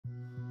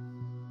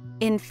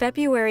In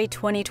February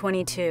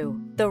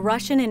 2022, the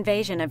Russian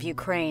invasion of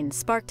Ukraine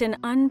sparked an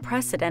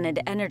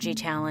unprecedented energy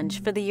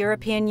challenge for the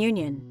European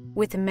Union.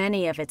 With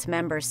many of its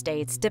member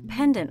states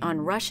dependent on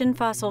Russian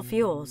fossil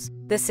fuels,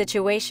 the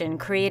situation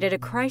created a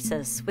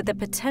crisis with the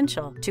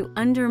potential to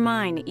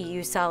undermine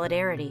EU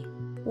solidarity.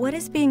 What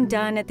is being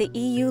done at the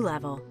EU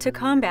level to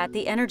combat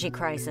the energy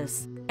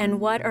crisis? And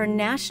what are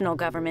national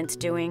governments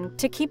doing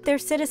to keep their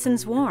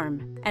citizens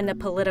warm and the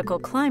political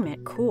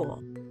climate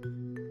cool?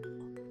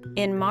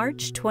 In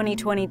March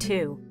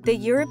 2022, the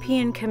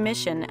European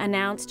Commission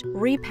announced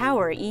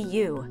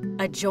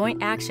REPowerEU, a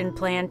joint action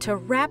plan to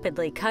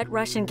rapidly cut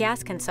Russian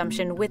gas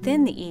consumption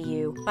within the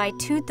EU by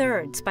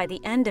 2/3 by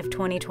the end of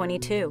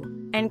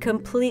 2022 and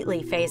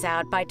completely phase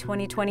out by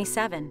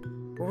 2027.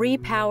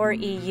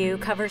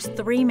 REPowerEU covers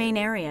three main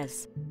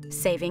areas: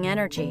 saving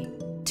energy,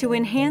 to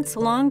enhance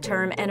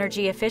long-term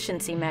energy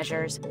efficiency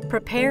measures,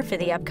 prepare for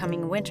the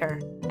upcoming winter,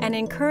 and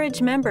encourage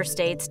member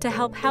states to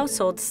help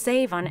households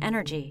save on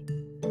energy,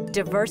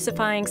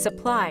 diversifying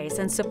supplies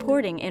and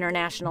supporting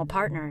international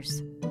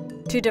partners,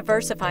 to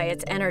diversify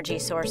its energy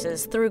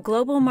sources through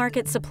global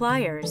market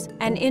suppliers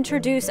and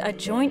introduce a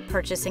joint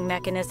purchasing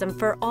mechanism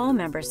for all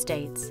member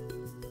states,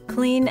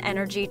 clean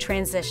energy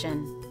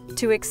transition,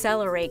 to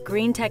accelerate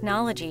green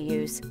technology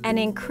use and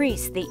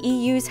increase the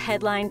EU's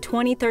headline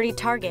 2030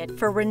 target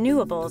for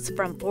renewables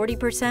from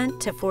 40%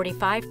 to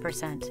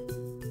 45%.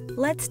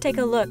 Let's take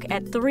a look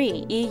at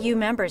 3 EU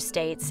member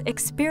states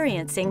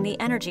experiencing the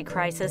energy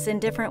crisis in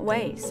different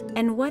ways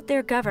and what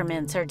their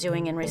governments are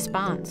doing in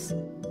response.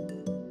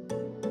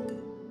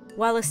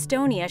 While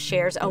Estonia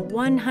shares a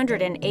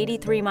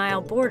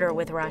 183-mile border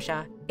with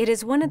Russia, it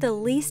is one of the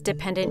least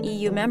dependent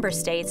EU member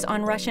states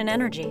on Russian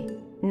energy.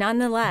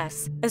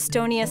 Nonetheless,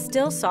 Estonia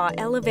still saw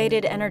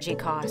elevated energy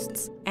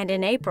costs, and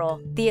in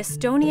April, the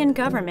Estonian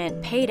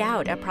government paid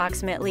out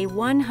approximately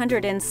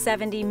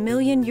 170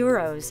 million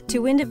euros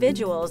to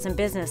individuals and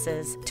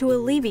businesses to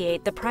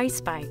alleviate the price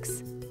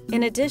spikes.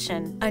 In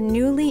addition, a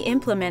newly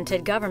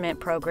implemented government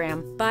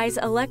program buys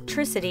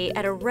electricity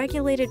at a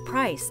regulated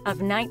price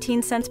of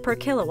 19 cents per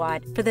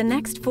kilowatt for the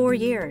next 4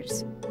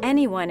 years.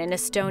 Anyone in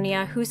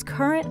Estonia whose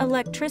current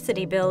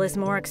electricity bill is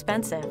more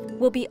expensive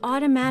will be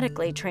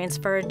automatically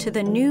transferred to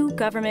the new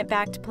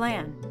government-backed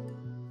plan.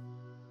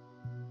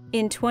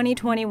 In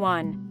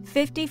 2021,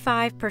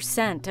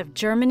 55% of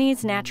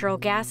Germany's natural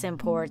gas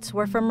imports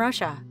were from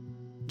Russia.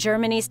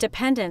 Germany's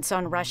dependence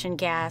on Russian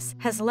gas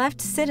has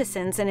left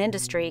citizens and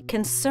industry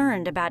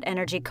concerned about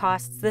energy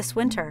costs this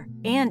winter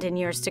and in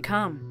years to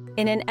come.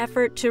 In an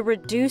effort to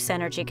reduce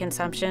energy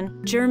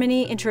consumption,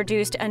 Germany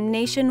introduced a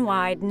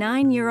nationwide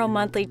 €9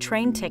 monthly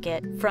train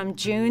ticket from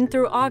June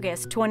through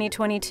August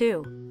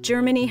 2022.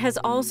 Germany has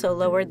also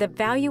lowered the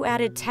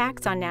value-added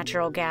tax on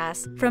natural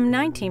gas from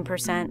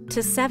 19%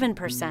 to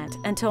 7%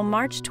 until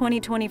March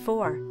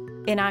 2024.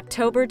 In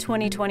October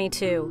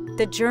 2022,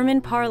 the German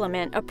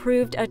parliament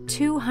approved a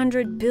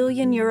 €200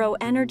 billion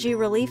energy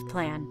relief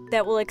plan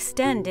that will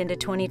extend into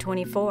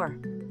 2024.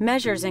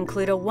 Measures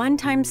include a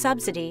one-time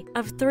subsidy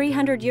of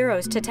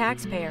 €300 to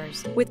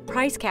taxpayers, with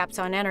price caps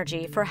on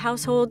energy for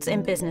households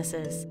and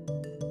businesses.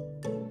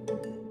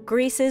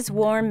 Greece's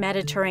warm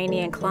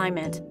Mediterranean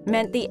climate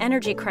meant the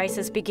energy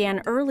crisis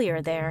began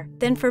earlier there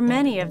than for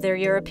many of their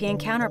European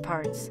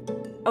counterparts.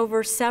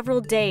 Over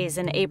several days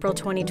in April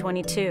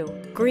 2022,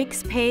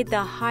 Greeks paid the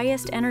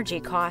highest energy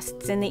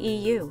costs in the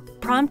EU,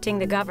 prompting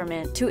the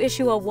government to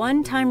issue a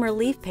one-time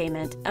relief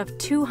payment of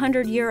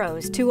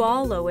 €200 to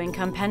all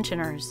low-income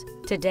pensioners.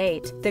 To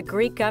date, the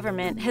Greek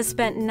government has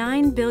spent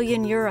 €9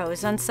 billion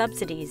on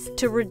subsidies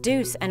to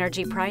reduce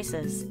energy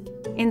prices.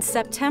 In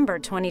September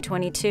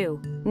 2022,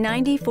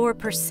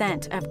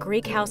 94% of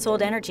Greek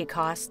household energy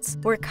costs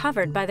were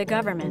covered by the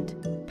government.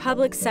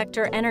 Public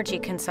sector energy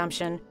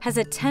consumption has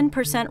a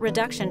 10%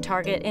 reduction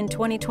target in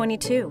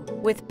 2022,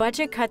 with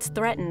budget cuts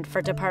threatened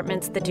for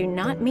departments that do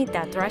not meet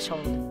that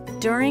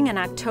threshold. During an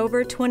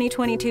October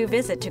 2022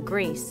 visit to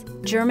Greece,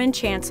 German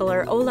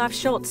Chancellor Olaf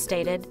Scholz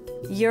stated,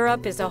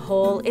 "Europe as a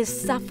whole is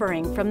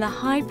suffering from the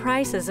high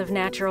prices of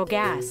natural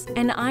gas,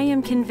 and I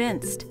am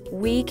convinced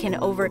we can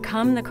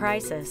overcome the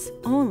crisis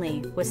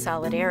only with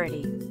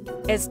solidarity."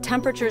 As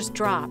temperatures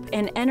drop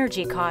and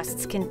energy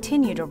costs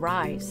continue to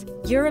rise,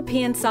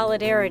 European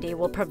solidarity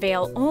will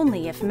prevail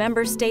only if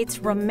member states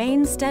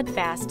remain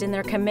steadfast in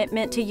their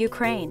commitment to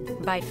Ukraine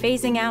by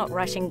phasing out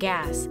Russian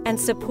gas and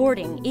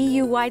supporting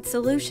EU-wide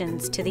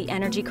solutions to the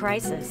energy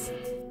crisis.